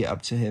that idea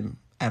up to him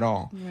at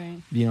all.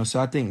 Right. So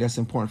I think that's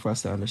important for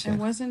us to understand.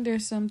 And wasn't there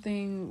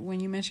something,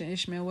 when you mentioned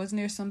Ishmael, wasn't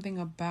there something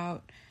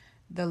about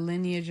the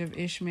lineage of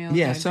Ishmael?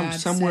 Yeah,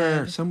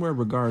 somewhere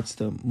regards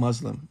to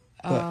Muslim.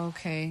 Oh,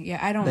 okay. Yeah,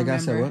 I don't remember.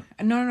 God said what?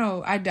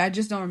 No, I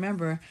just don't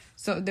remember.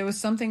 So there was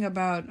something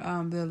about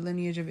the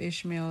lineage of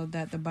Ishmael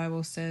that the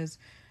Bible says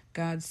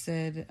God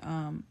said,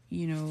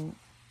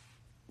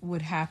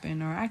 would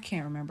happen, or I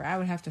can't remember. I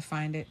would have to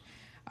find it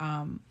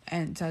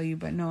and tell you.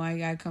 But no,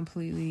 I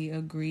completely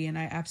agree, and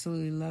I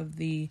absolutely love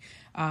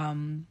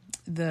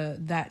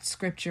that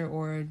scripture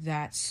or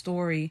that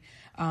story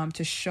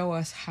to show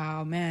us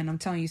how, man, I'm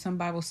telling you, some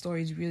Bible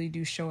stories really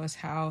do show us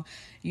how,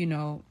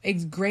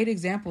 great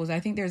examples.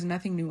 I think there's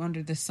nothing new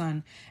under the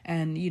sun.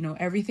 And,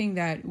 everything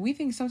that we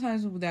think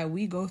sometimes that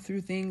we go through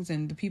things,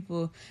 and the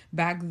people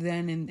back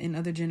then in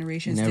other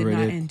generations did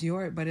not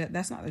endure it. But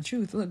that's not the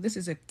truth. Look, this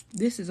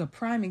is a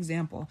prime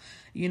example,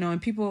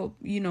 and people,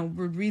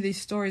 would read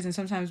these stories, and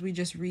sometimes we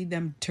just read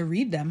them to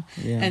read them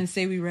and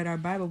say we read our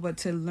Bible, but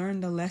to learn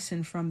the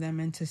lesson from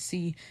them and to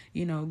see,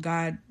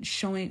 God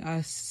showing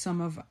us some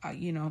of,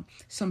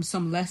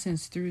 some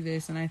lessons through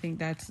this. And I think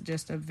that's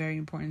just a very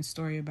important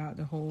story about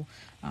the whole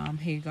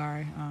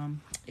Hagar,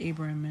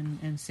 Abram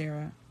and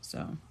Sarah.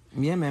 So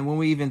yeah, man, when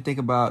we even think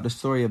about the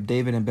story of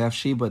David and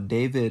Bathsheba,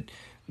 David,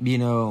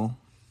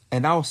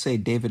 and I'll say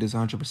David is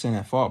 100%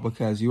 at fault,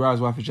 because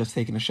Uriah's wife was just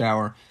taking a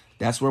shower.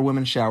 That's where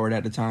women showered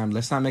at the time.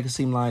 Let's not make it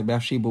seem like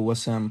Bathsheba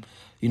was some,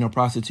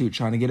 prostitute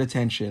trying to get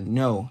attention.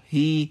 No,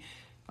 he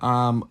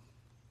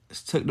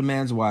took the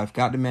man's wife,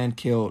 got the man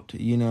killed,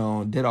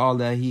 did all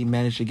that. He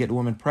managed to get the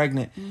woman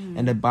pregnant.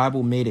 And the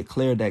Bible made it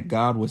clear that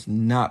God was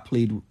not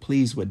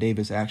pleased with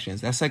David's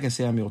actions. That's 2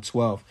 Samuel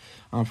 12,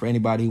 for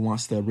anybody who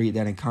wants to read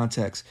that in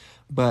context.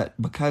 But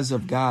because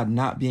of God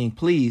not being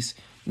pleased,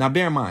 now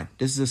bear in mind,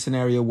 this is a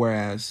scenario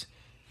whereas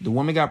the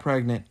woman got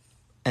pregnant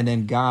and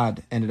then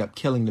God ended up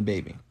killing the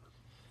baby.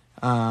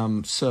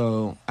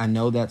 So I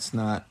know that's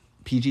not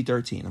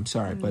PG-13, I'm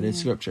sorry, but it's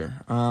scripture.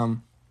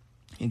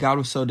 And God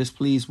was so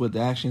displeased with the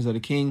actions of the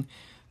king,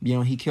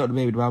 he killed the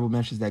baby. The Bible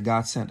mentions that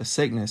God sent a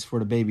sickness for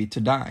the baby to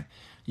die,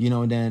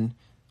 and then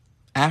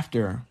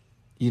after,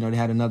 they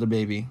had another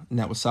baby, and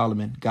that was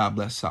Solomon. God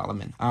bless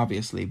Solomon,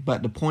 obviously.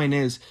 But the point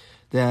is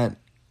that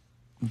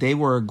they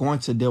were going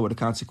to deal with the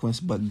consequence,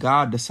 but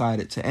God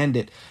decided to end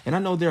it. And I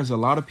know there's a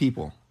lot of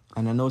people,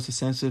 and I know it's a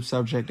sensitive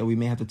subject that we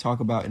may have to talk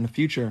about in the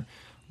future,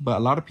 but a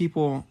lot of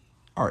people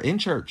are in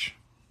church,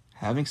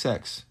 having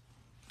sex,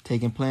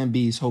 taking Plan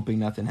Bs, hoping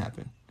nothing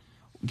happened,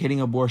 getting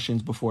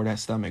abortions before that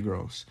stomach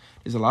grows.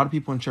 There's a lot of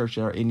people in church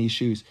that are in these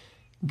shoes.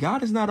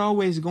 God is not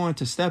always going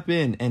to step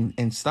in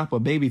and stop a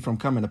baby from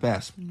coming to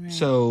pass. Right.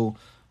 So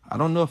I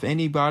don't know if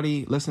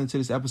anybody listening to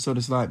this episode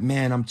is like,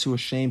 man, I'm too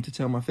ashamed to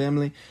tell my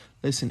family.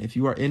 Listen, if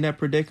you are in that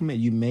predicament,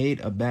 you made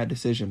a bad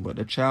decision, but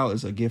the child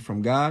is a gift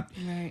from God.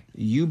 Right.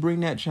 You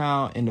bring that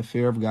child in the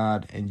fear of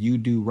God and you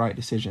do right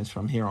decisions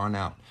from here on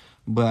out.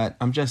 But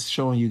I'm just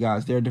showing you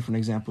guys, there are different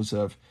examples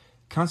of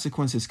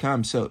consequences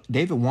come. So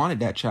David wanted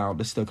that child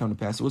to still come to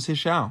pass. It was his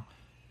child.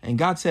 And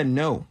God said,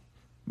 no,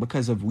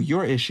 because of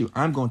your issue,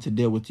 I'm going to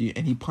deal with you.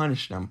 And he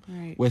punished them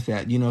with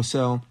that,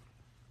 so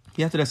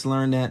you have to just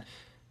learn that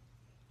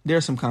there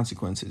are some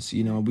consequences,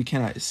 we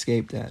cannot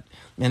escape that.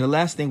 And the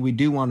last thing we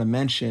do want to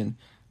mention,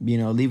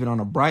 leave it on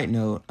a bright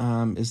note,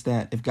 is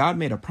that if God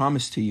made a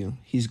promise to you,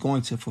 he's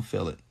going to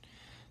fulfill it.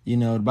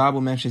 The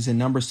Bible mentions in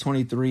Numbers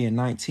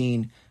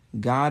 23:19,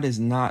 God is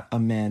not a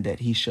man that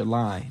he should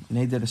lie,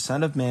 neither the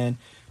son of man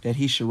that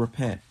he should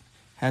repent.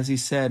 Has he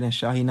said, and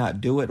shall he not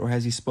do it? Or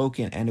has he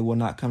spoken, and it will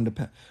not come to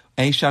pass?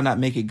 And he shall not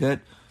make it good.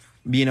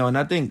 And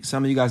I think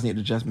some of you guys need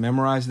to just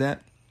memorize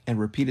that and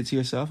repeat it to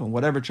yourself in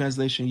whatever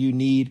translation you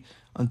need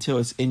until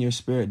it's in your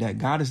spirit, that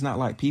God is not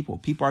like people.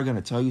 People are going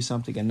to tell you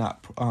something and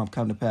not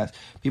come to pass.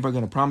 People are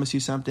going to promise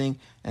you something,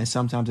 and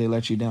sometimes they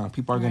let you down.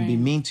 People are going to be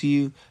mean to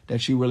you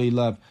that you really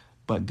love.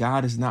 But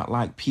God is not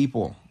like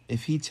people.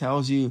 If he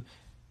tells you,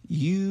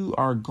 you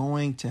are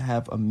going to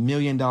have $1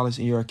 million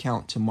in your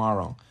account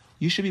tomorrow,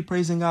 you should be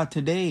praising God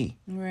today.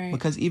 Right.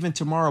 Because even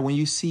tomorrow, when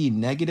you see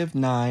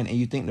 -9 and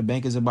you think the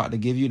bank is about to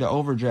give you the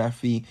overdraft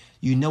fee,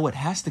 it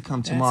has to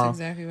come tomorrow. That's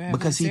exactly what happened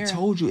because he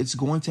told you it's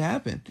going to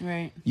happen.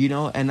 Right.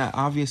 And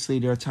obviously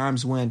there are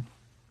times when,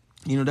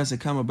 it doesn't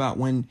come about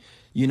when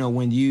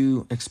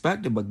you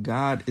expect it, but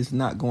God is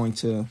not going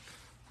to,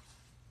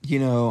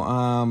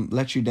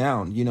 let you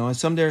down,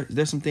 and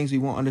there's some things we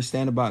won't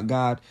understand about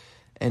God.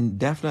 And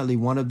definitely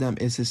one of them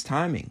is his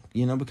timing,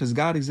 because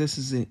God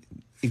exists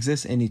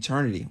in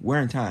eternity. We're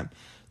in time,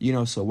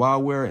 so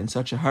while we're in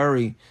such a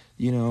hurry,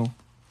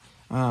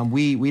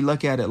 we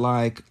look at it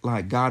like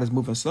God is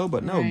moving slow,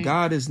 but no,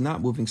 God is not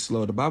moving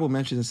slow. The Bible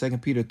mentions in 2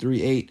 Peter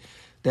 3:8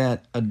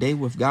 that a day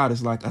with God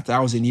is like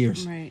 1,000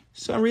 years. Right.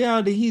 So in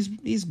reality, he's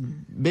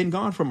been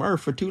gone from earth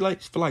for 2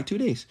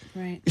 days.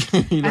 Right.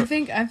 I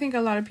think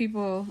a lot of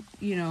people,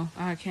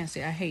 I can't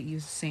say, I hate you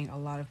saying a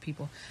lot of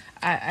people.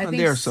 I think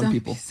there are some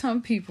people.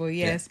 Some people,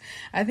 yes.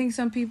 Yeah. I think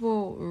some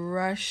people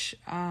rush,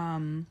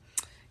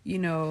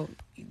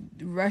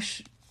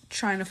 rush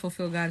trying to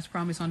fulfill God's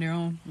promise on their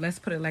own. Let's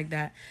put it like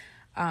that.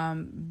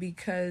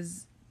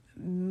 Because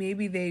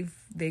maybe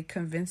they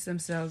convince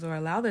themselves or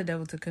allow the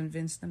devil to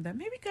convince them that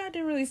maybe God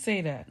didn't really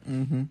say that.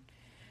 Mm-hmm.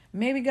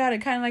 Maybe God,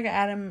 kind of like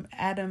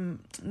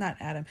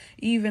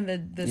even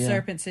the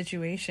serpent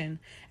situation.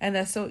 And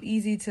that's so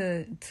easy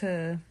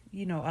to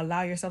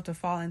allow yourself to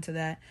fall into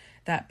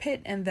that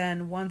pit. And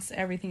then once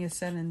everything is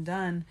said and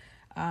done,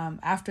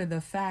 after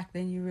the fact,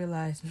 then you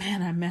realize,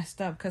 man, I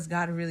messed up because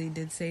God really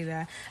did say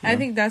that. Yeah. I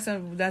think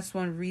that's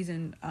one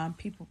reason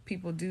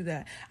people do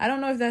that. I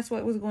don't know if that's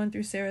what was going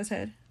through Sarah's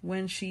head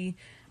when she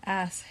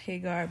asked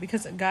Hagar,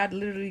 because God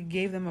literally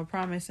gave them a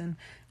promise, and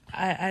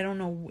I don't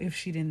know if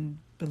she didn't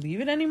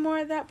believe it anymore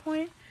at that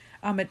point.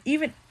 But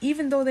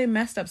even though they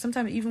messed up,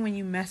 sometimes even when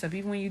you mess up,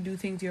 even when you do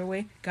things your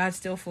way, God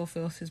still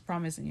fulfills his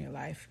promise in your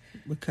life.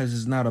 Because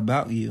it's not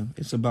about you.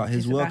 It's about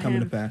his will coming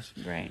to pass.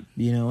 Right.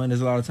 And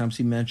there's a lot of times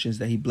he mentions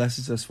that he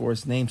blesses us for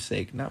his name's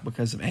sake, not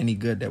because of any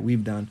good that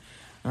we've done.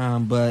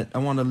 But I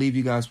want to leave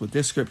you guys with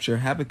this scripture,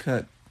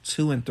 Habakkuk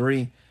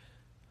 2:3.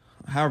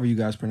 However you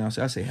guys pronounce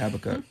it, I say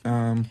Habakkuk.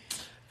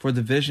 For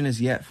the vision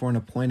is yet for an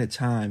appointed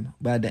time.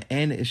 By the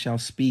end it shall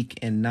speak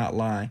and not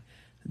lie.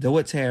 Though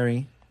it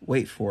tarry,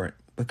 wait for it,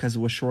 because it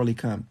will surely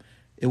come.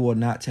 It will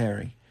not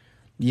tarry.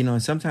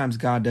 And sometimes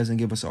God doesn't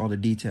give us all the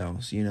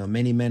details.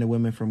 Many men and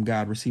women from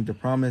God received a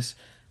promise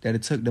that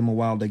it took them a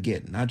while to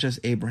get. Not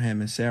just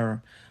Abraham and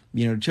Sarah.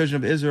 The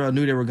children of Israel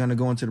knew they were going to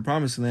go into the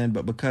promised land,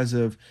 but because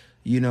of,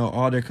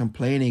 all their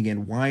complaining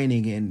and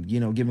whining and,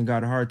 giving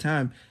God a hard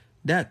time,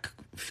 that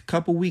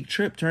couple week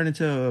trip turned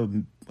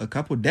into a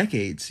couple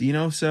decades, you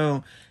know?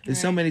 So there's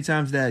so many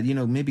times that, you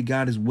know, maybe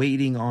God is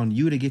waiting on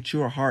you to get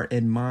your heart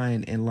and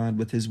mind in line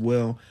with his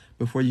will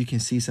before you can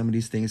see some of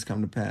these things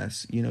come to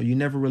pass. You know, you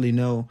never really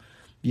know,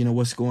 you know,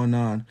 what's going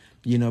on,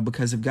 you know,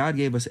 because if God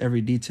gave us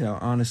every detail,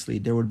 honestly,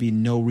 there would be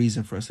no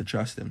reason for us to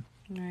trust him.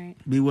 Right.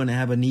 We wouldn't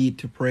have a need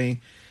to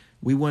pray.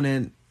 We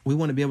wouldn't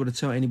be able to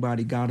tell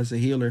anybody God is a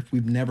healer if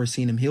we've never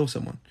seen him heal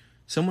someone.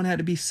 Someone had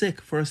to be sick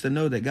for us to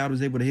know that God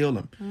was able to heal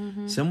them.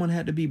 Mm-hmm. Someone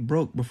had to be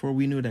broke before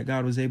we knew that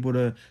God was able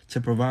to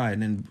provide.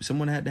 And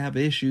someone had to have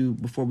an issue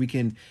before we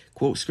can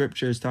quote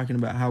scriptures talking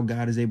about how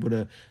God is able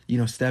to, you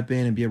know, step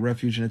in and be a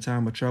refuge in a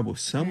time of trouble.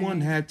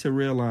 Someone had to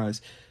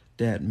realize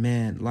that,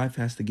 man, life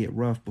has to get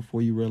rough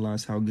before you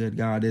realize how good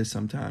God is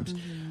sometimes.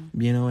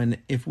 Mm-hmm. You know, and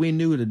if we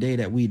knew the day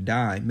that we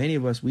die, many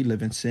of us, we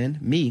live in sin.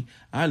 Me,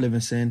 I live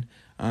in sin.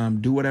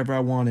 Do whatever I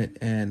wanted,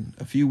 and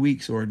a few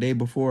weeks or a day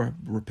before,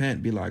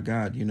 repent, be like,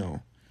 God, you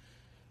know,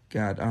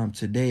 God,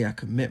 today I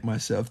commit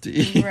myself to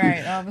you.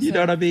 Right. Obviously. You know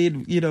what I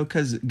mean? You know,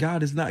 because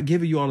God is not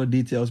giving you all the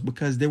details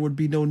because there would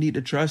be no need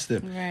to trust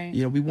him. Right.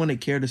 You know, we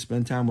wouldn't care to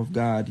spend time with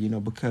God, you know,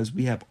 because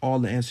we have all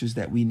the answers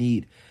that we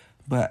need.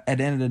 But at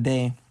the end of the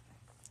day,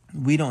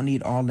 we don't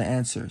need all the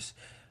answers.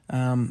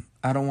 I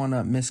don't want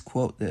to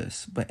misquote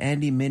this, but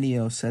Andy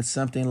Mineo said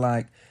something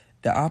like,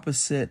 the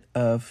opposite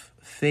of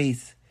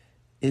faith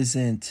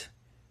isn't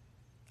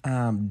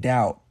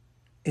doubt.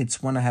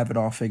 It's when I have it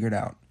all figured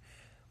out.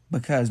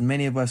 Because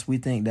many of us, we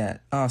think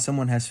that,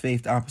 someone has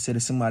faith, the opposite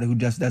of somebody who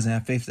just doesn't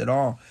have faith at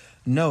all.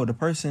 No, the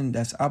person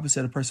that's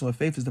opposite of the person with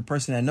faith is the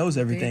person that knows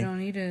everything. They don't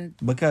need to.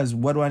 Because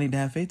what do I need to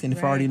have faith in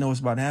if I already know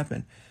what's about to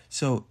happen?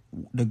 So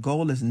the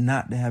goal is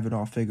not to have it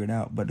all figured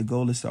out, but the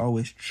goal is to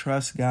always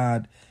trust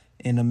God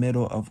in the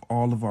middle of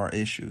all of our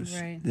issues.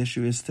 Right. The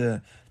issue is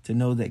to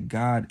know that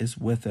God is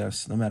with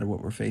us no matter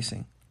what we're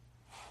facing.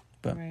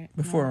 But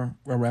before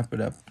I wrap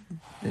it up.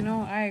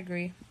 No, I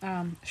agree.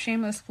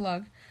 Shameless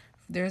plug.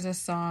 There's a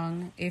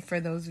song, if for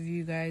those of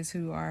you guys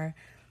who are,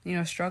 you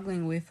know,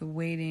 struggling with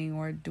waiting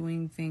or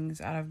doing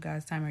things out of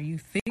God's time, are you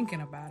thinking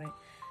about it?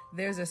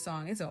 There's a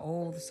song. It's an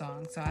old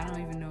song, so I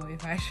don't even know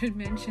if I should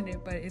mention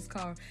it, but it's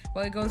called,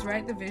 well, it goes,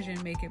 write the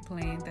vision, make it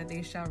plain, that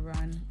they shall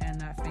run and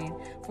not faint.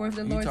 For if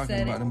the Lord said it. You're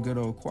talking about them good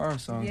old choir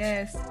songs.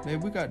 Yes.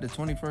 Man, we got the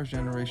 21st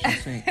generation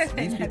saints.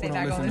 These people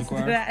don't listen to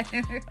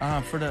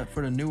choir.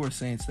 For the newer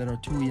saints that are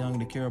too young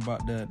to care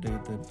about the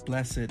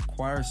blessed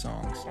choir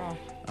songs.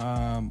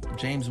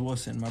 James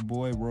Wilson, my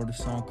boy, wrote a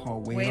song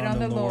called Wait on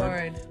the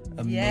Lord.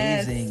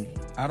 Amazing.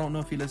 Yes. I don't know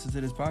if he listens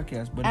to this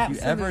podcast, but if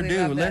you ever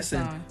do,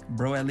 listen,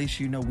 bro, at least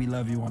you know we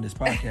love you on this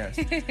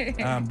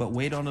podcast. But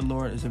Wait on the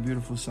Lord is a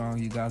beautiful song.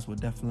 You guys will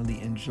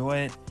definitely enjoy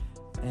it.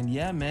 And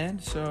yeah, man,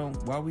 so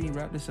while we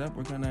wrap this up,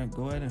 we're going to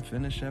go ahead and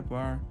finish up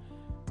our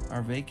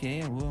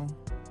vacay, and we'll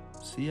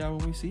see y'all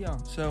when we see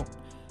y'all. So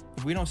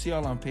if we don't see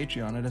y'all on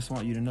Patreon, I just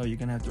want you to know you're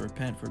going to have to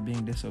repent for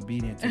being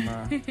disobedient to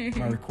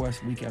my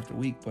request week after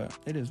week. But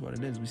it is what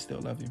it is. We still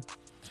love you.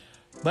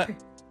 But,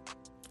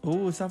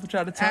 Safa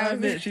tried to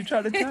time it. She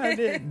tried to time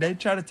it. They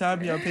try to time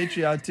me on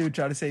Patreon too.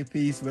 Try to say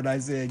peace, but I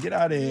said, get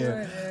out of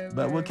here. Whatever.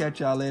 But we'll catch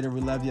y'all later. We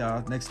love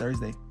y'all next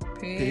Thursday.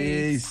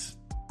 Peace.